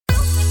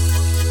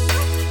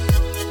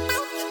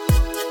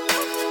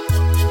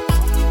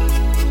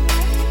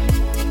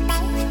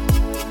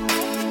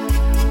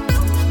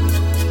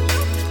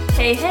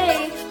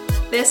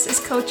This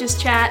is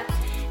Coaches Chat,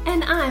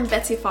 and I'm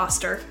Betsy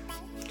Foster.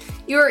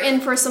 You're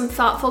in for some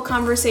thoughtful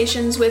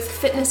conversations with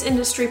fitness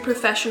industry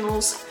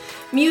professionals,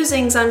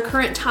 musings on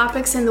current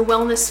topics in the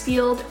wellness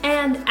field,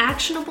 and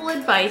actionable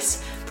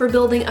advice for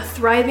building a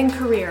thriving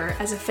career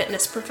as a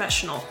fitness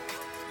professional.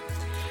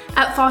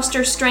 At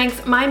Foster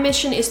Strength, my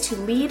mission is to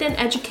lead and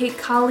educate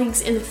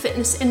colleagues in the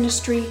fitness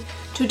industry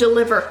to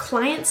deliver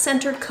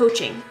client-centered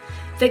coaching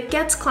that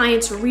gets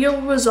clients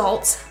real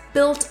results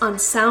built on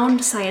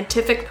sound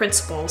scientific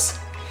principles,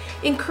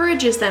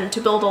 encourages them to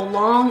build a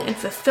long and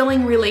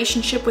fulfilling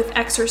relationship with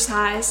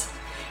exercise,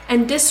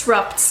 and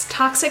disrupts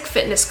toxic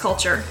fitness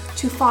culture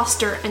to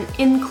foster an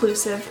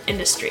inclusive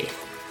industry.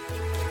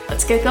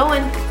 Let's get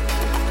going.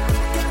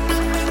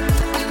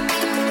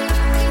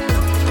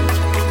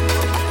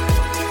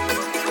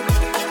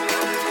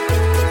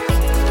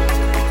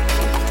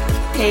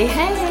 Hey,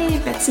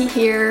 Betsy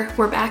here.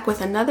 We're back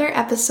with another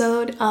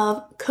episode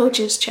of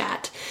Coaches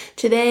Chat.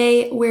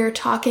 Today, we're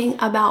talking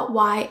about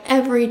why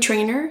every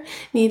trainer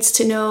needs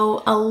to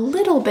know a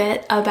little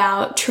bit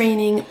about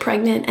training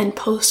pregnant and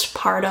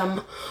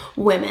postpartum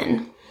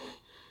women.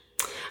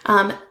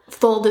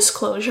 Full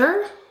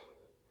disclosure,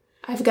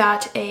 I've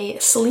got a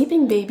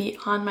sleeping baby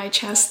on my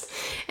chest,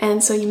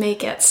 and so you may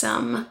get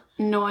some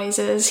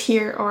noises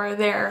here or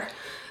there.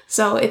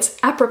 So it's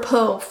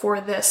apropos for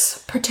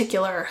this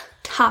particular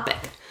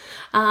topic.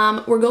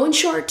 We're going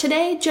short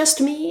today,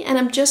 just me, and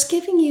I'm just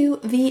giving you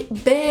the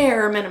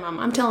bare minimum.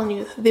 I'm telling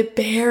you the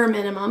bare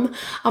minimum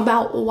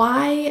about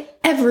why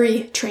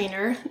every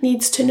trainer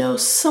needs to know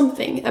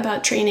something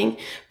about training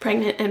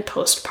pregnant and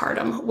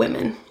postpartum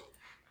women.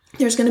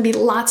 There's going to be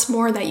lots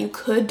more that you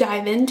could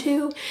dive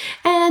into,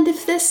 and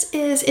if this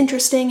is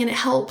interesting and it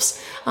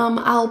helps,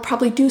 I'll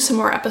probably do some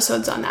more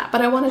episodes on that, but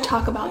I want to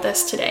talk about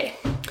this today.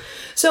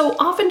 So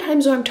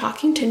oftentimes when I'm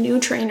talking to new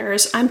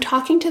trainers, I'm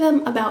talking to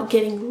them about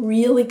getting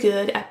really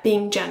good at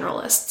being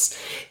generalists,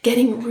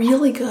 getting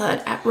really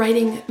good at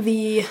writing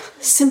the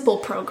simple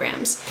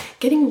programs,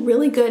 getting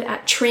really good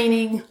at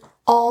training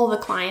all the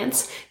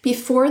clients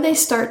before they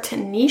start to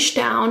niche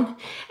down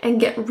and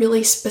get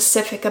really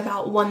specific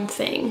about one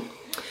thing.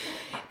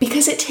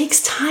 Because it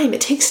takes time.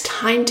 It takes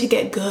time to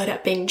get good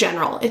at being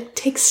general. It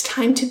takes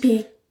time to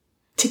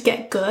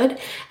get good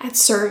at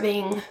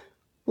serving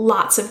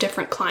lots of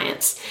different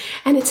clients.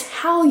 And it's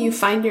how you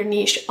find your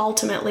niche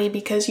ultimately,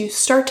 because you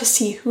start to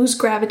see who's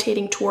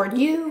gravitating toward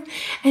you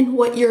and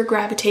what you're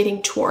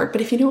gravitating toward.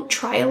 But if you don't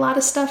try a lot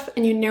of stuff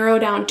and you narrow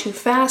down too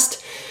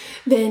fast,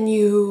 then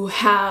you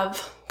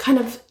have kind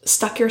of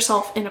stuck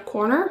yourself in a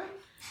corner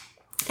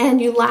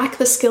and you lack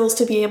the skills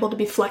to be able to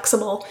be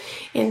flexible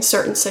in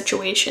certain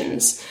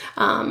situations.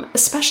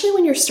 Especially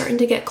when you're starting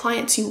to get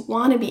clients, you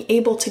want to be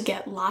able to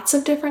get lots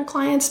of different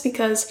clients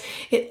because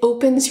it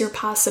opens your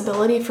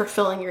possibility for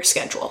filling your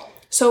schedule.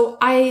 So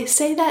I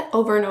say that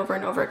over and over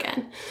and over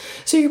again.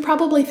 So you're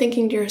probably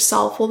thinking to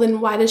yourself, well,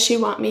 then why does she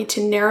want me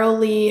to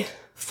narrowly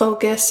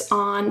focus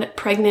on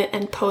pregnant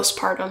and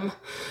postpartum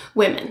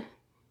women?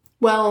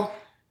 Well,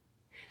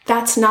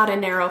 that's not a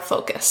narrow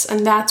focus,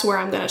 and that's where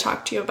I'm going to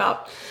talk to you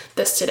about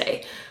this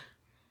today.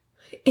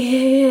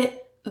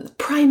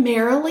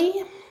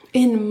 Primarily,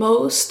 in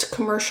most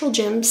commercial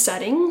gym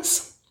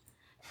settings,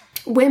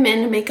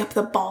 women make up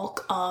the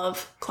bulk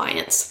of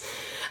clients.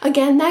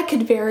 Again, that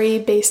could vary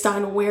based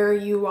on where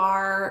you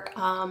are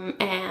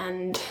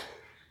and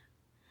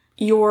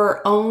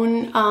your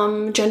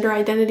own gender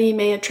identity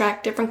may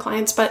attract different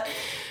clients, but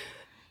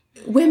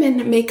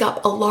women make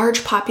up a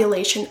large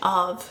population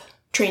of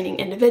training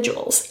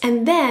individuals.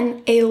 And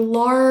then a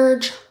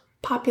large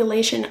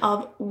population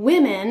of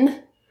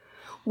women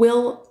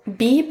will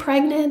be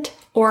pregnant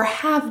or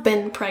have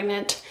been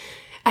pregnant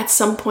at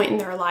some point in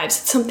their lives.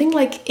 Something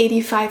like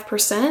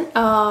 85%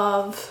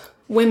 of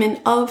women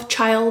of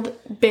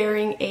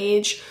childbearing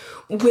age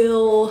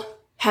will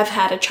have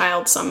had a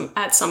child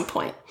at some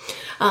point.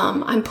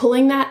 I'm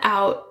pulling that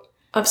out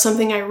of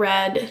something I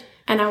read,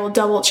 and I will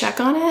double check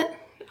on it.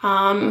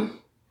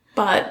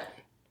 But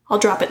I'll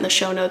drop it in the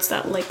show notes,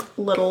 that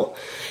little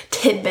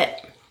tidbit.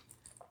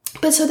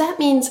 But so that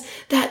means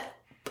that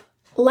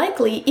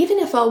likely, even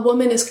if a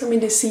woman is coming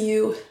to see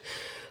you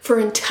for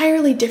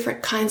entirely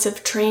different kinds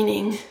of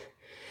training,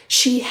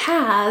 she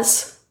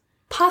has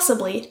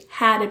possibly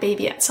had a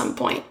baby at some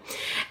point.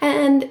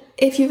 And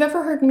if you've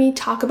ever heard me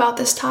talk about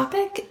this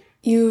topic,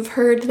 you've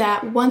heard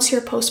that once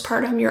you're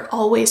postpartum, you're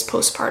always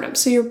postpartum.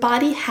 So your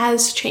body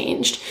has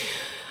changed.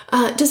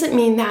 It doesn't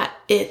mean that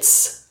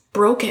it's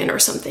broken or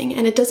something,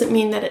 and it doesn't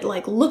mean that it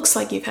looks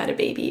like you've had a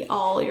baby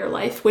all your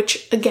life,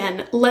 which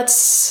again,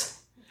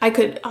 I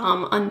could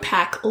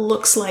unpack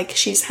looks like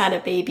she's had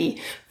a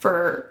baby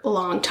for a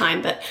long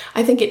time, but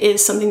I think it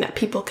is something that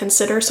people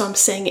consider, so I'm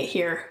saying it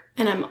here.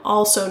 And I'm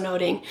also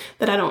noting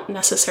that I don't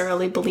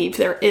necessarily believe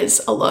there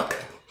is a look.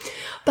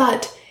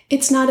 But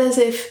it's not as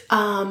if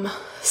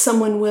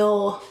someone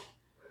will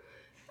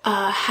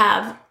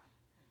have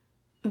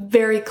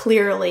very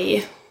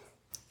clearly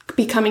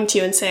be coming to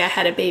you and say, I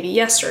had a baby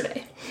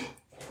yesterday.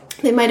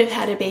 They might have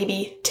had a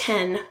baby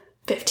 10,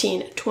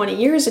 15, 20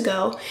 years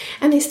ago,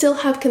 and they still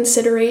have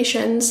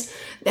considerations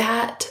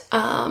that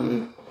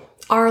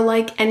are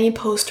like any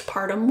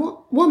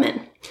postpartum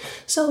woman.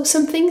 So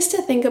some things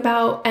to think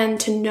about and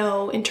to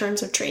know in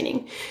terms of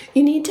training.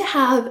 You need to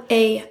have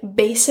a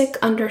basic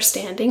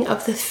understanding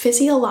of the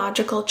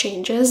physiological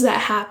changes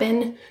that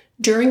happen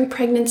during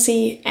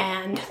pregnancy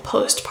and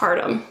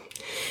postpartum.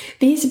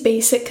 These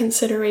basic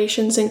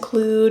considerations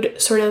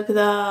include sort of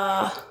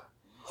the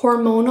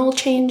hormonal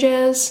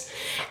changes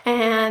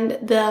and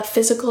the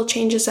physical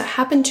changes that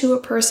happen to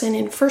a person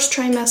in first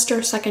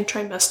trimester, second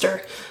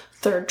trimester,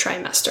 third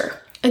trimester.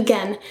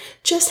 Again,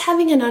 just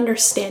having an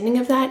understanding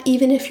of that,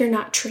 even if you're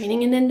not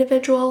training an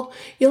individual,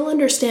 you'll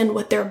understand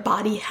what their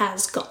body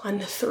has gone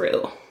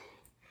through.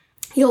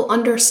 You'll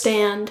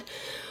understand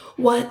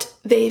what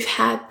they've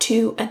had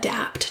to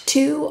adapt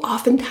to.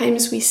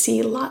 Oftentimes we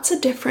see lots of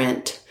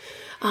different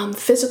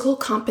physical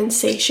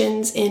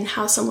compensations in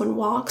how someone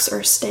walks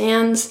or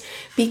stands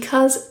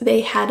because they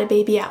had a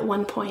baby at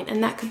one point,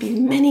 and that could be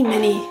many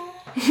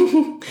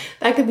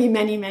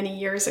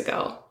years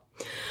ago.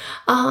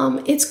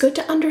 It's good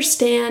to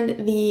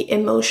understand the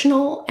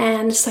emotional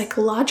and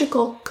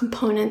psychological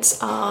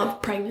components of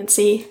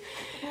pregnancy,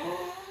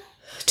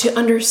 to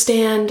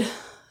understand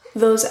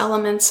those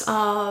elements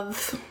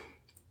of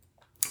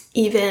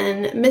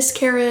even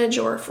miscarriage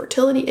or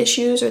fertility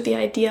issues or the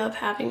idea of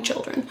having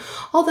children.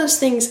 All those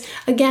things,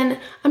 again,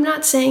 I'm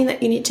not saying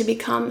that you need to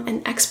become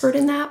an expert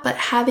in that, but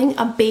having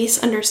a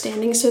base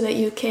understanding so that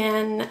you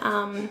can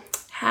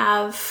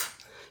have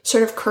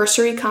sort of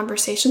cursory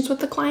conversations with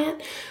the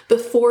client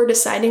before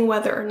deciding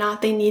whether or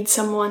not they need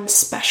someone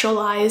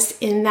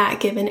specialized in that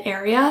given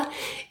area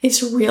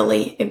is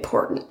really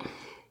important.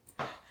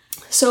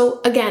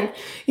 So again,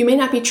 you may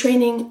not be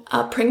training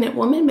a pregnant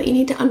woman, but you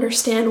need to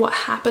understand what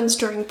happens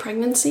during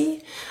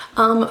pregnancy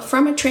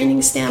from a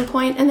training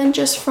standpoint, and then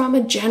just from a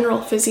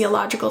general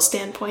physiological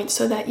standpoint,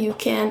 so that you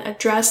can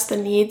address the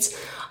needs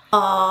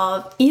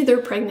of either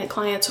pregnant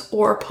clients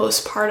or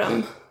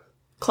postpartum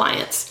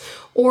clients,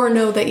 or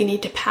know that you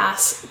need to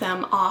pass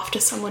them off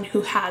to someone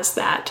who has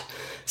that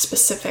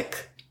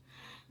specific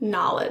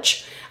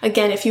knowledge.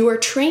 Again, if you are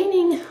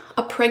training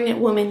a pregnant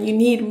woman, you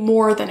need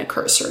more than a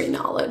cursory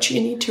knowledge. You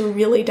need to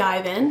really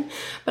dive in.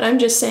 But I'm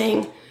just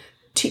saying,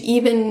 to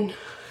even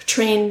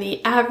train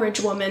the average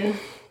woman,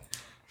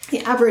 the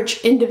average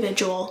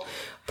individual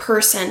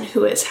person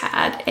who has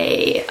had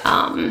a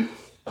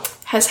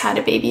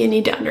baby, you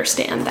need to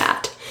understand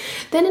that.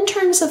 Then in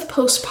terms of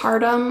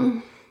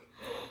postpartum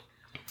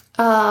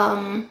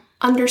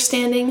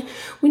understanding,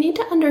 we need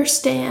to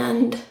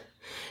understand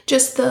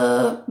just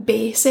the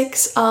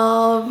basics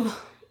of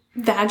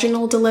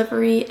vaginal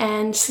delivery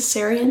and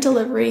cesarean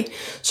delivery,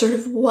 sort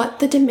of what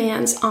the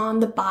demands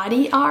on the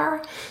body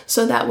are,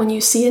 so that when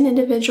you see an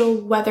individual,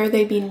 whether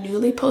they be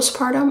newly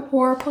postpartum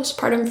or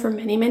postpartum for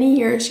many, many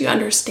years, you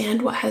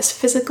understand what has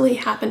physically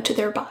happened to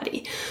their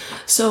body.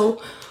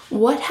 So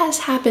what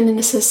has happened in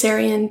a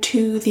cesarean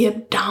to the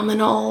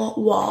abdominal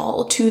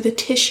wall, to the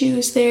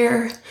tissues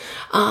there?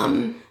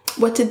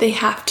 What did they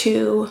have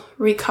to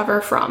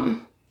recover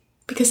from?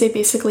 Because they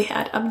basically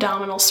had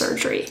abdominal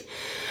surgery.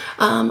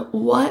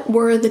 What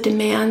were the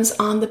demands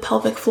on the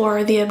pelvic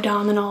floor, the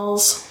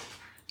abdominals,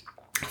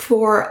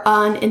 for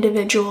an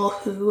individual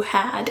who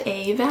had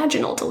a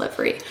vaginal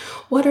delivery?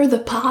 What are the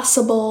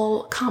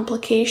possible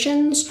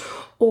complications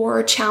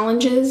or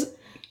challenges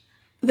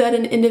that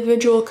an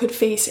individual could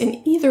face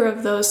in either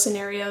of those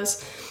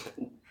scenarios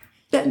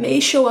that may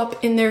show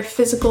up in their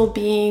physical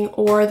being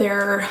or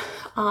their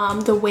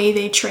the way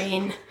they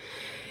train,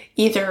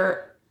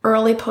 either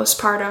early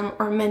postpartum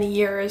or many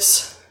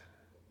years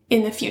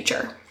in the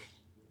future?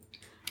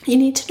 You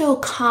need to know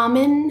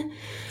common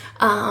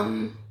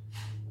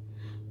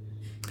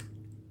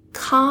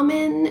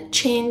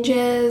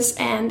changes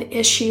and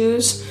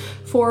issues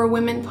for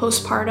women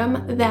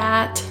postpartum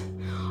that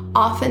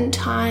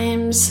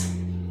oftentimes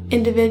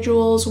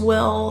individuals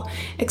will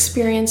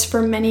experience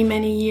for many,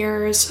 many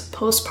years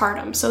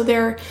postpartum. So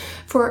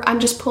I'm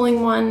just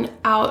pulling one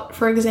out,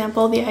 for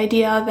example, the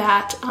idea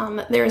that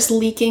there's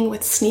leaking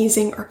with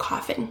sneezing or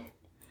coughing.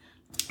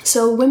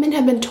 So women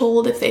have been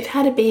told if they've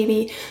had a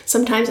baby,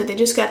 sometimes that they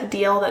just got a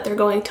deal that they're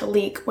going to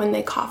leak when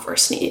they cough or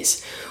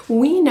sneeze.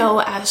 We know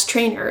as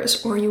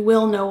trainers, or you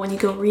will know when you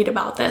go read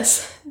about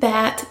this,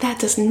 that that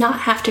does not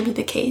have to be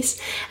the case.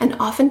 And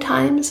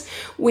oftentimes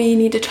we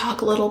need to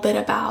talk a little bit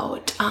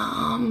about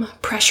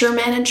pressure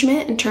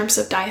management in terms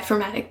of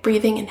diaphragmatic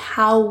breathing and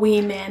how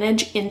we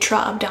manage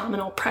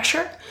intra-abdominal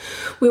pressure.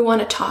 We want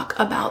to talk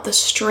about the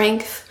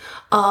strength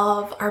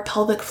of our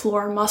pelvic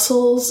floor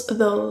muscles,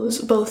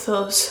 both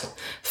those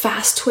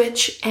fast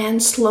twitch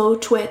and slow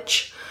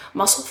twitch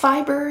muscle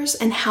fibers,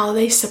 and how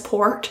they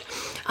support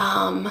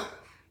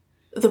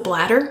the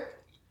bladder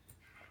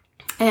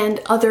and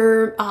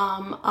other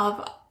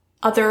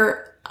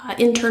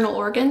internal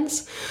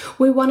organs.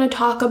 We want to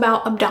talk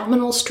about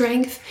abdominal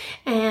strength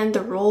and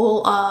the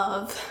role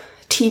of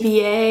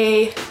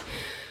TVA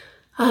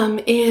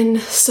in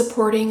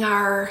supporting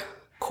our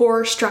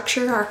core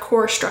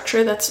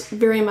structure that's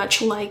very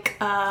much like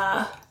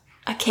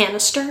a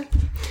canister.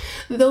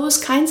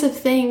 Those kinds of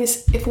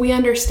things, if we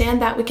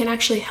understand that, we can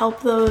actually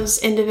help those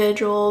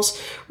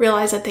individuals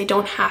realize that they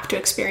don't have to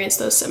experience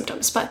those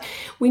symptoms. But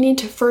we need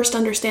to first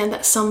understand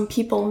that some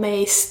people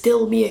may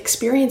still be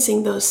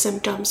experiencing those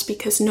symptoms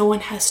because no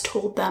one has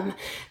told them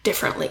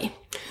differently.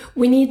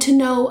 We need to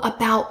know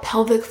about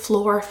pelvic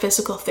floor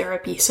physical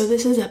therapy. So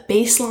this is a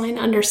baseline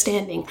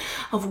understanding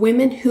of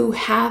women who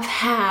have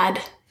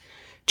had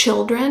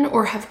children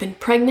or have been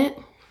pregnant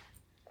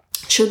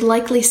should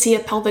likely see a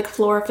pelvic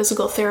floor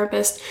physical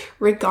therapist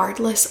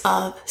regardless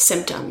of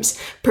symptoms,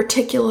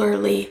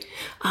 particularly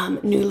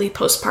newly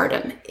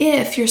postpartum.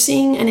 If you're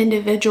seeing an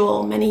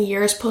individual many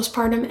years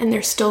postpartum and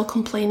they're still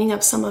complaining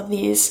of some of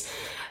these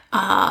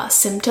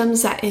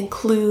symptoms that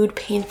include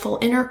painful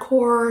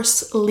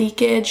intercourse,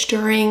 leakage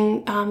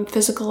during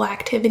physical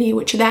activity,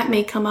 which that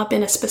may come up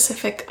in a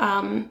specific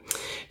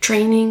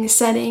training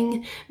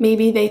setting.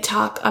 Maybe they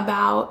talk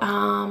about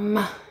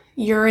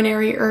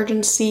urinary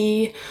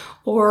urgency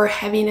or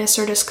heaviness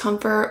or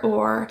discomfort,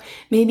 or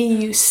maybe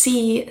you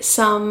see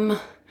some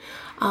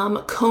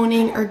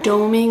coning or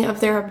doming of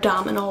their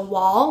abdominal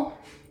wall.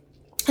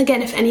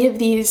 Again, if any of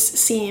these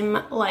seem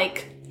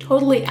like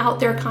totally out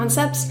there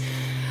concepts,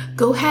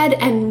 go ahead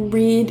and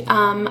read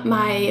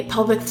my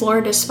pelvic floor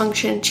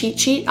dysfunction cheat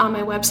sheet on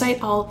my website.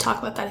 I'll talk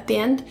about that at the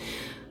end.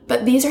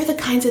 But these are the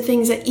kinds of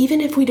things that even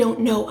if we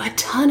don't know a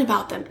ton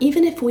about them,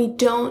 even if we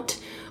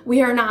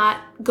are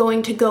not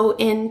going to go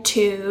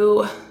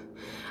into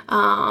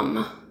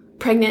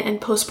pregnant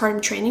and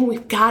postpartum training,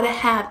 we've got to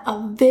have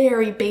a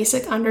very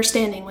basic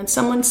understanding. When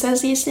someone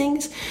says these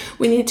things,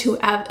 we need to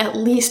have at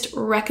least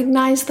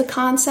recognize the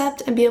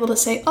concept and be able to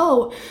say,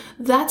 oh,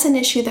 that's an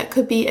issue that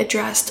could be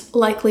addressed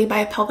likely by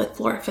a pelvic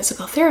floor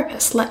physical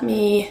therapist. Let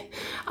me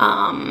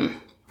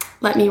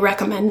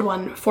recommend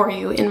one for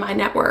you in my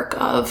network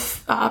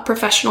of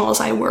professionals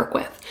I work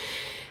with,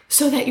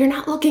 so that you're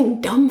not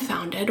looking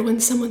dumbfounded when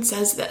someone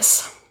says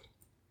this.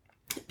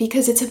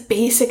 Because it's a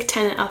basic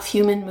tenet of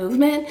human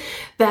movement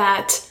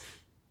that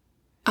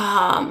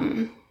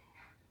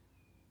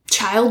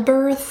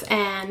childbirth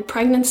and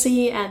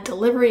pregnancy and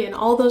delivery and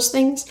all those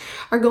things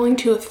are going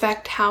to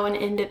affect how an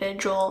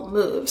individual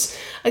moves.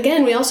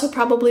 Again, we also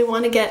probably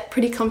want to get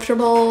pretty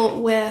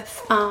comfortable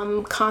with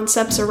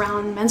concepts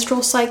around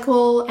menstrual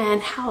cycle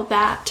and how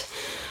that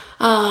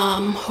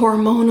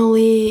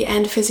hormonally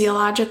and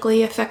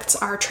physiologically affects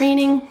our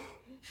training.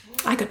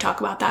 I could talk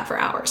about that for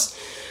hours.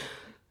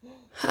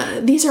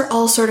 These are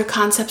all sort of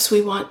concepts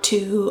we want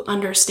to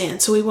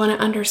understand. So we want to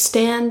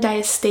understand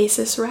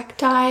diastasis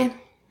recti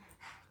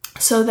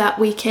so that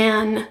we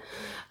can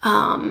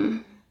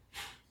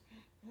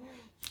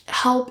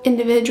help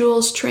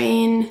individuals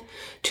train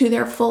to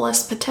their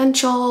fullest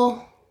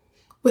potential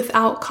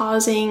without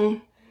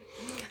causing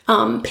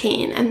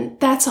pain. And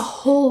that's a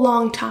whole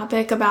long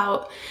topic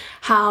about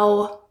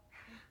how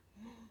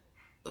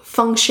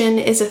function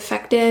is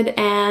affected,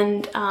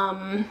 and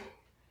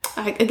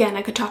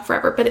I could talk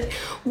forever, but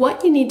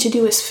what you need to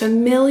do is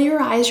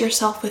familiarize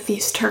yourself with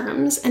these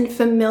terms and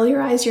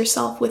familiarize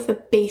yourself with the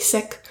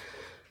basic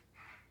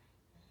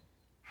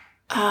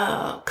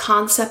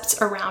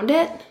concepts around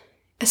it.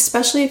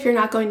 Especially if you're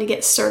not going to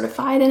get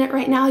certified in it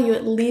right now, you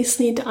at least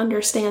need to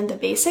understand the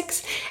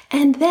basics,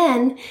 and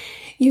then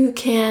you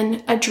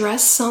can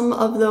address some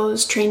of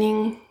those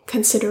training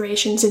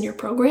considerations in your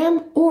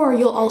program, or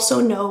you'll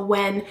also know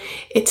when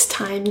it's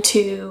time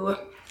to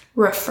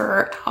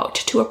refer out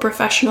to a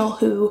professional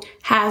who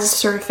has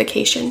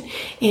certification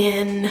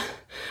in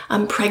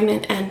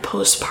pregnant and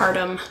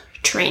postpartum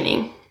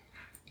training.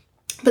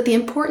 But the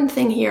important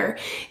thing here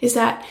is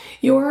that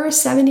your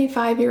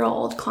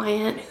 75-year-old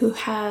client who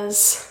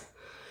has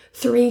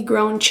 3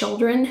 grown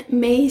children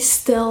may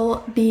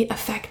still be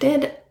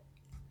affected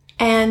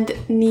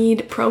and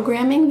need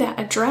programming that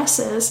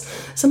addresses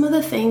some of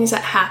the things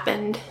that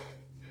happened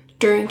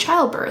during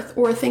childbirth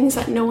or things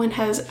that no one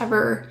has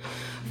ever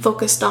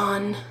focused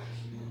on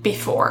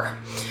before.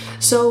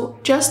 So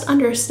just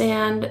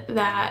understand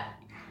that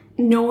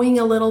knowing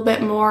a little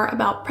bit more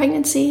about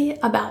pregnancy,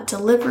 about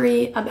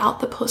delivery, about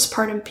the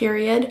postpartum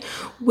period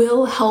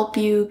will help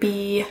you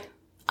be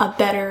a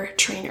better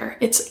trainer.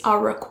 It's a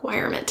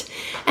requirement.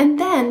 And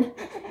then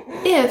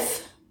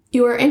if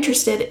you are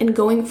interested in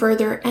going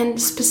further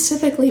and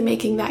specifically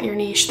making that your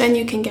niche, then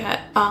you can get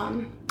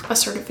a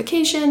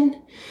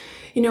certification.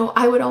 You know,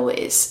 I would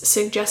always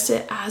suggest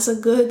it as a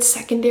good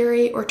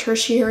secondary or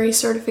tertiary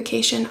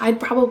certification. I'd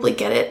probably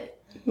get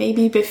it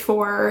maybe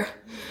before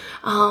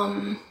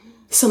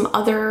some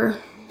other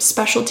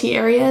specialty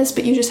areas,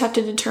 but you just have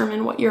to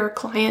determine what your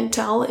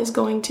clientele is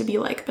going to be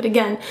like. But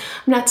again,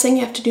 I'm not saying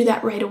you have to do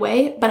that right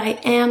away, but I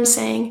am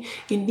saying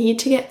you need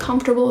to get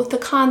comfortable with the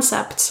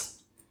concepts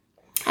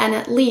and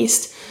at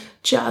least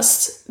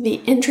just the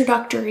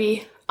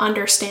introductory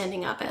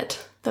understanding of it,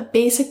 the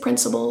basic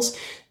principles.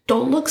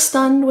 Don't look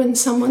stunned when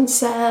someone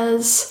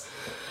says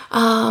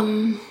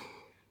any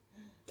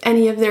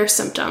of their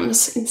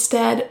symptoms.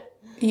 Instead,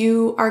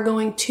 you are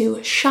going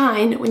to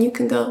shine when you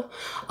can go,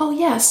 oh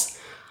yes,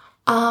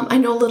 I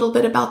know a little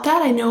bit about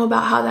that. I know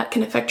about how that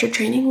can affect your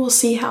training. We'll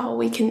see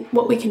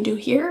what we can do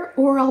here,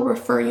 or I'll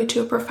refer you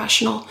to a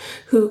professional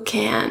who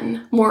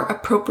can more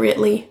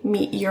appropriately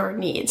meet your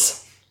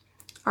needs.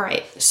 All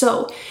right,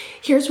 so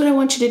here's what I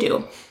want you to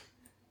do.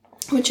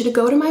 I want you to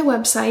go to my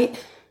website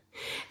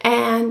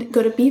and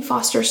go to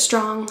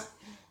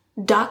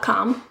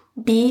befosterstrong.com,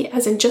 B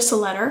as in just a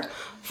letter,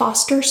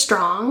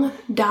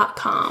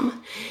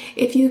 fosterstrong.com.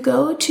 If you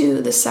go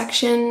to the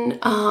section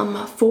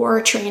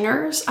for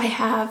trainers, I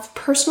have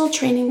personal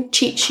training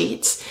cheat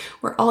sheets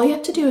where all you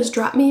have to do is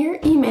drop me your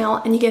email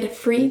and you get a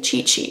free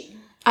cheat sheet.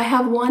 I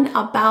have one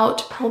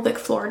about pelvic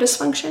floor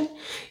dysfunction.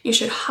 You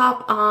should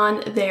hop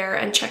on there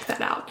and check that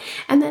out.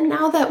 And then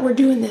now that we're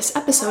doing this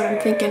episode, I'm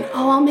thinking,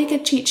 I'll make a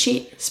cheat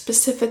sheet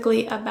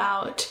specifically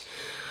about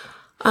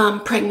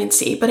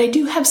pregnancy, but I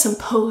do have some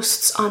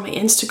posts on my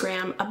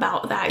Instagram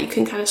about that. You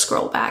can kind of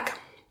scroll back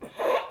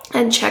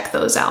and check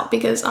those out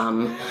because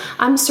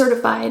I'm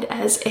certified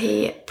as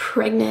a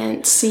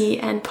pregnancy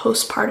and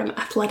postpartum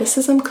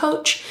athleticism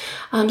coach,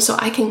 so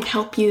I can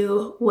help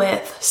you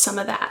with some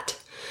of that.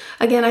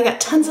 Again, I got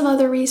tons of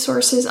other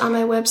resources on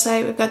my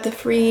website. We've got the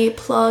free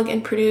Plug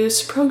and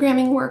Produce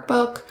programming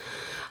workbook.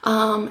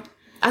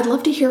 I'd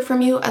love to hear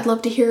from you. I'd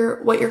love to hear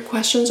what your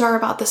questions are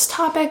about this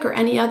topic or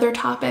any other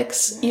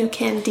topics. You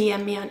can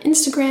DM me on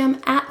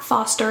Instagram at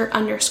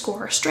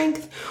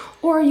 @foster_strength,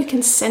 or you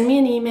can send me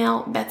an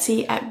email,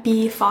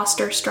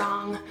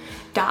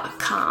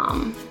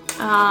 betsy@befosterstrong.com.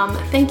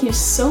 Thank you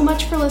so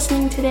much for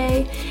listening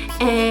today,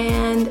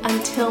 and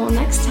until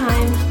next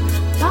time,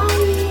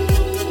 bye!